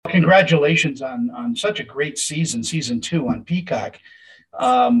congratulations on such a great season 2 on Peacock.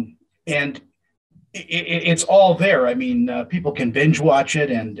 And it's all there. I mean, people can binge watch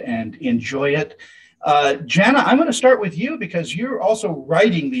it and enjoy it. Jana, I'm going to start with you because you're also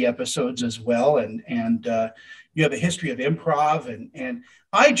writing the episodes as well, and you have a history of improv, and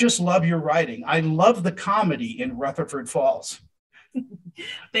I just love your writing. I love the comedy in Rutherford Falls.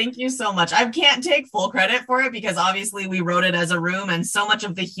 Thank you so much. I can't take full credit for it because obviously we wrote it as a room, and so much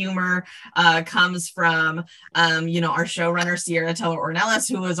of the humor comes from, our showrunner, Sierra Teller Ornelas,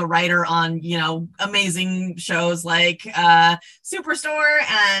 who is a writer on, amazing shows like Superstore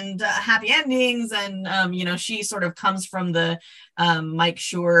and Happy Endings. And, she sort of comes from the Mike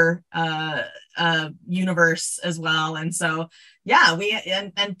Schur universe as well. And so, yeah,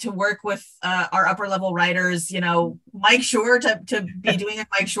 and to work with our upper level writers, Mike Schur to be doing a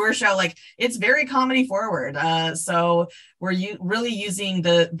Mike Schur show, like it's very comedy forward. So we're really using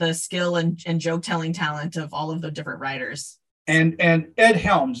the skill and joke telling talent of all of the different writers. And Ed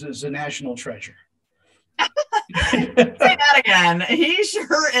Helms is a national treasure. Say that again. He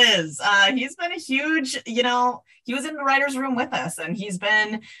sure is. He's been a huge, he was in the writer's room with us, and he's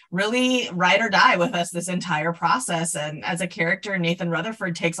been really ride or die with us this entire process. And as a character, Nathan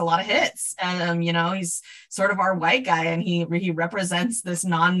Rutherford takes a lot of hits, and he's sort of our white guy, and he represents this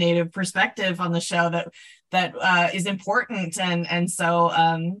non-native perspective on the show that is important. And so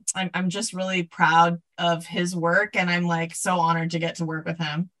I'm just really proud of his work, and I'm like so honored to get to work with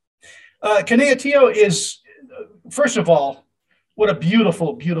him. Kaniehtiio is, first of all, what a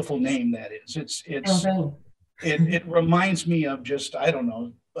beautiful, beautiful name that is. It reminds me of just, I don't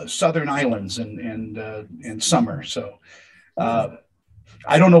know, Southern Islands and summer. So I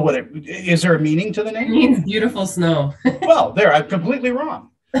don't know what is there a meaning to the name? It means beautiful snow. Well, I'm completely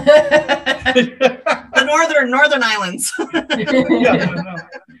wrong. The Northern Islands.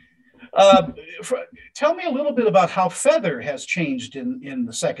 Tell me a little bit about how Feather has changed in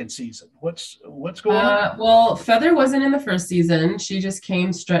the second season. What's going on? Well, Feather wasn't in the first season. She just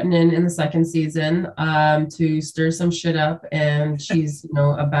came strutting in the second season to stir some shit up, and she's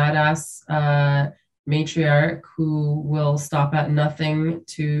a badass matriarch who will stop at nothing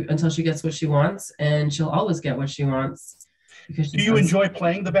until she gets what she wants, and she'll always get what she wants. Do you enjoy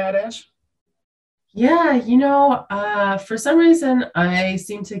playing the badass? Yeah, for some reason, I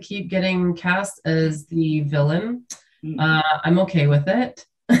seem to keep getting cast as the villain. I'm okay with it.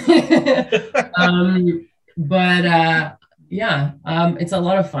 It's a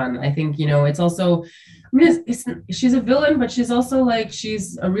lot of fun. I think, it's also, she's a villain, but she's also like,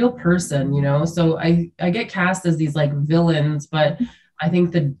 she's a real person, so I get cast as these like villains, but I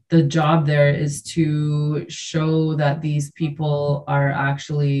think the job there is to show that these people are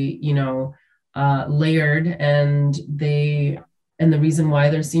actually, layered, and the reason why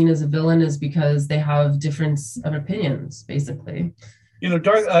they're seen as a villain is because they have difference of opinions, basically.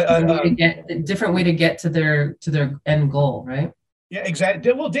 Different way to get to their end goal, right? Yeah,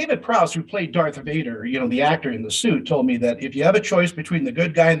 exactly. Well, David Prowse, who played Darth Vader, the actor in the suit, told me that if you have a choice between the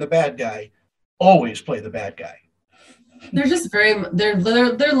good guy and the bad guy, always play the bad guy. They're just they're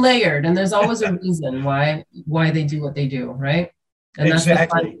layered, and there's always a reason why they do what they do, right? And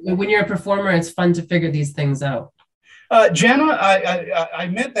exactly. That's when you're a performer, it's fun to figure these things out. Jana, I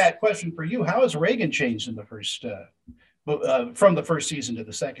meant that question for you. How has Reagan changed in the first, from the first season to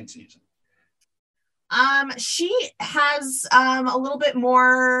the second season? She has a little bit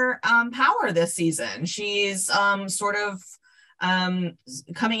more power this season. She's sort of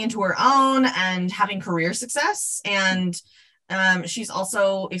coming into her own and having career success, and she's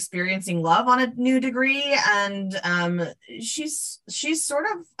also experiencing love on a new degree, and she's sort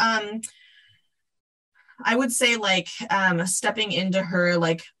of I would say like stepping into her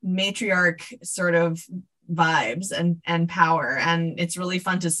like matriarch sort of vibes and power, and it's really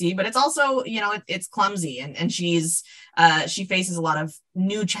fun to see, but it's also it's clumsy, and she faces a lot of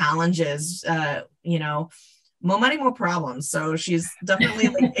new challenges, more money, more problems, so she's definitely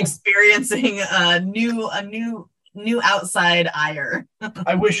like experiencing a new outside ire.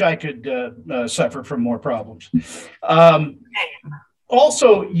 I wish I could suffer from more problems.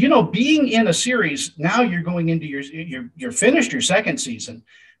 Also, being in a series, now you're going into you're finished your second season.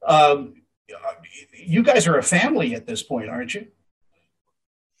 You guys are a family at this point, aren't you?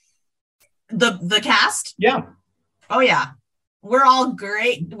 The cast? Yeah. Oh yeah. We're all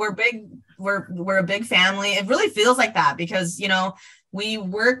great. We're big. We're a big family. It really feels like that because, we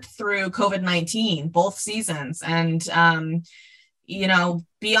worked through COVID-19 both seasons, and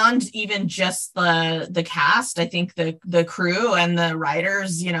beyond even just the cast, I think the crew and the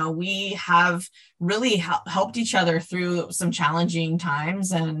writers, we have really helped each other through some challenging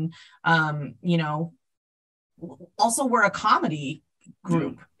times. And, also we're a comedy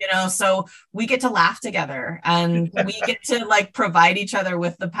group, so we get to laugh together, and we get to like provide each other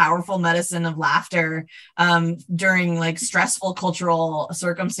with the powerful medicine of laughter during like stressful cultural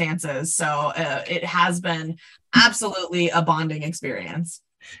circumstances. So it has been absolutely a bonding experience.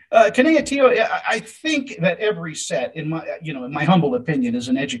 Kaniehtiio, I think that every set, in my humble opinion, is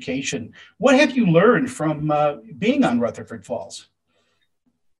an education. What have you learned from being on Rutherford Falls?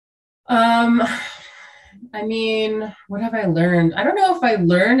 I mean, what have I learned? I don't know if I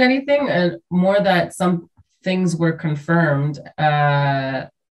learned anything, and more that some things were confirmed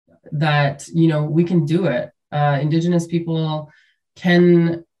that, we can do it. Indigenous people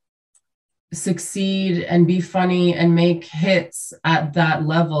can succeed and be funny and make hits at that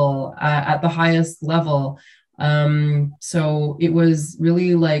level, at the highest level. So it was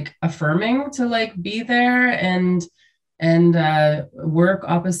really like affirming to like be there and work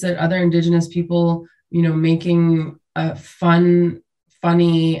opposite other Indigenous people, making a fun,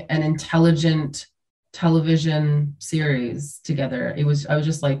 funny, and intelligent television series together. I was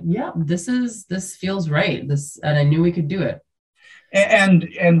just like, yeah, this feels right. And I knew we could do it.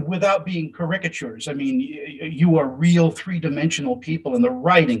 And without being caricatures, I mean, you are real three-dimensional people, and the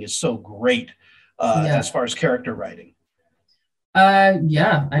writing is so great as far as character writing.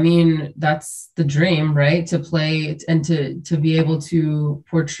 Yeah, I mean, that's the dream, right? To play and to be able to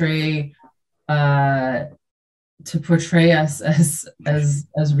portray us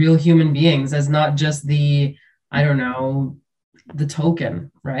as real human beings, as not just the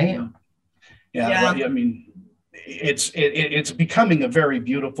token, right? Yeah. Well, I mean, it's becoming a very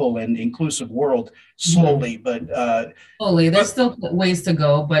beautiful and inclusive world slowly, but slowly. There's still ways to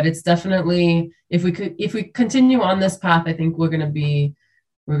go, but it's definitely, if we continue on this path, I think we're gonna be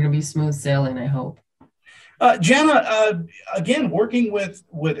smooth sailing, I hope. Jana, again, working with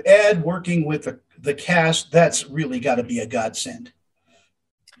Ed, working with the cast, that's really got to be a godsend.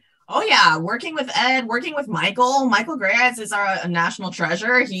 Oh yeah, working with Ed, working with Michael Greyeyes is a national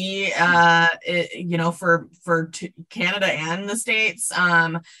treasure. He, for Canada and the States,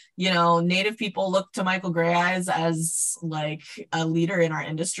 Native people look to Michael Greyeyes as like a leader in our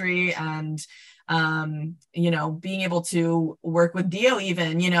industry, and being able to work with Dio,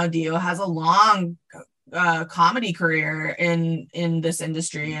 even, Dio has a long comedy career in this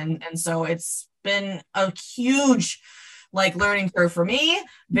industry, and so it's been a huge learning curve for me,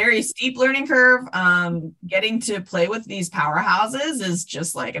 very steep learning curve. Getting to play with these powerhouses is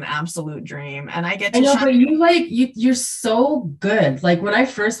just like an absolute dream, and I get to. I know, but you're so good. Like when I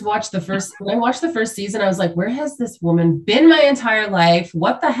watched the first season, I was like, where has this woman been my entire life?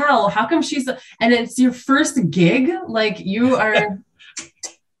 What the hell? How come and it's your first gig? Like you are.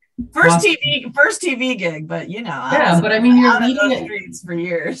 First TV gig, but but I mean, you're leading the streets for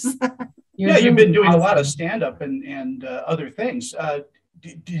years. You've been doing a lot of stand-up and other things.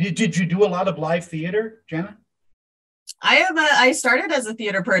 Did you do a lot of live theater, Jana? I started as a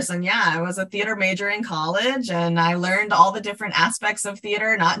theater person. Yeah, I was a theater major in college, and I learned all the different aspects of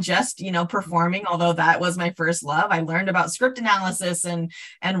theater, not just, performing, although that was my first love. I learned about script analysis and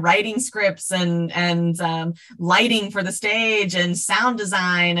writing scripts and lighting for the stage and sound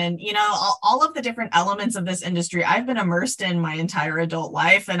design and, all of the different elements of this industry I've been immersed in my entire adult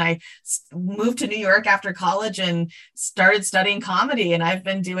life. And I moved to New York after college and started studying comedy, and I've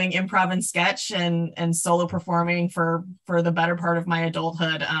been doing improv and sketch and solo performing for the better part of my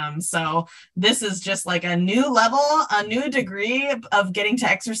adulthood. So this is just like a new level, a new degree of getting to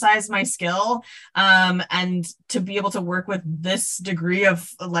exercise my skill. And to be able to work with this degree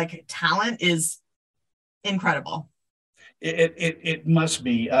of talent is incredible. It must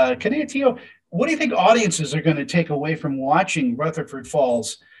be. Kaniehtiio, what do you think audiences are going to take away from watching Rutherford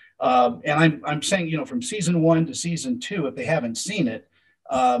Falls? And I'm saying, from season 1 to season 2, if they haven't seen it,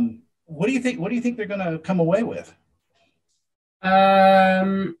 what do you think they're going to come away with?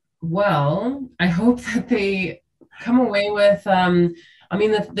 Well, I hope that they come away with,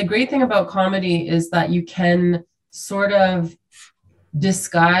 the great thing about comedy is that you can sort of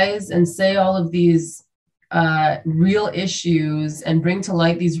disguise and say all of these real issues and bring to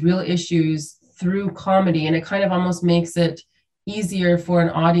light these real issues through comedy. And it kind of almost makes it easier for an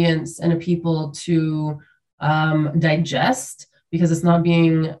audience and a people to digest, because it's not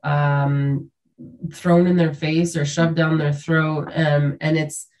being thrown in their face or shoved down their throat, and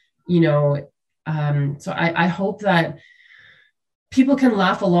it's so I hope that people can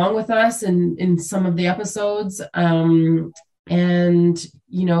laugh along with us in some of the episodes, and,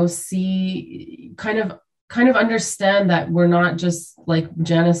 you know, see, kind of understand that we're not just, like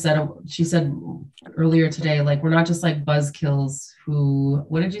Jana said, she said earlier today, like, we're not just like buzzkills who,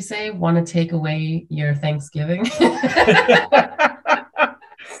 what did you say, want to take away your Thanksgiving?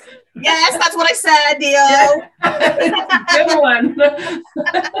 Yes, that's what I said, Dio. Good one.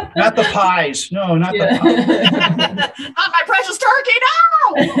 Not the pies. No, not the pies. Not my precious turkey,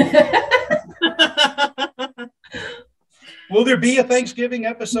 no. Will there be a Thanksgiving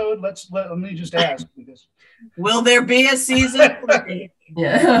episode? Let me just ask. Because... Will there be a season 3?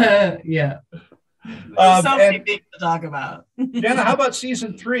 Yeah. There's so many things to talk about. Jana, how about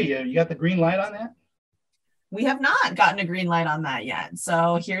season 3? You got the green light on that? We have not gotten a green light on that yet.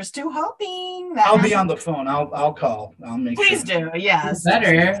 So here's to hoping that I'll be on the phone. I'll call. I'll make Please sure. do. Yes.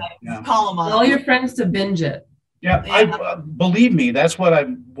 Better. Yeah. Call them all your friends to binge it. Yeah, I believe me. That's why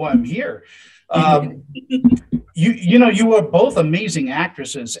I'm here. You are both amazing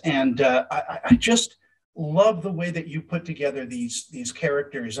actresses, and I just love the way that you put together these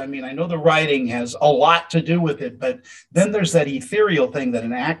characters. I mean, I know the writing has a lot to do with it, but then there's that ethereal thing that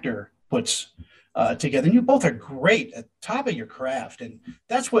an actor puts together. And you both are great at the top of your craft, and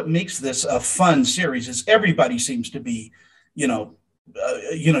that's what makes this a fun series. Is everybody seems to be,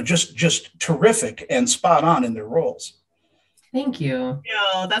 just terrific and spot on in their roles. Thank you.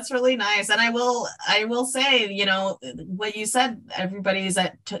 Yeah, that's really nice. And I will say, what you said, everybody's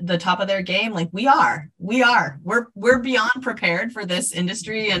at the top of their game. Like we're beyond prepared for this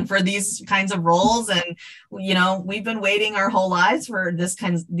industry and for these kinds of roles. And, we've been waiting our whole lives for these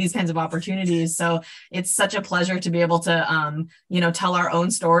kinds of opportunities. So it's such a pleasure to be able to, tell our own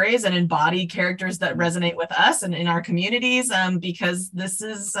stories and embody characters that resonate with us and in our communities, because this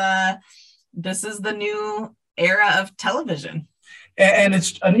is the new era of television. And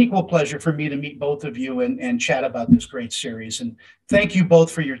it's an equal pleasure for me to meet both of you and chat about this great series. And thank you both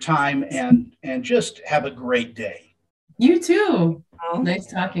for your time, and just have a great day. You too.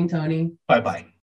 Nice talking, Tony. Bye-bye.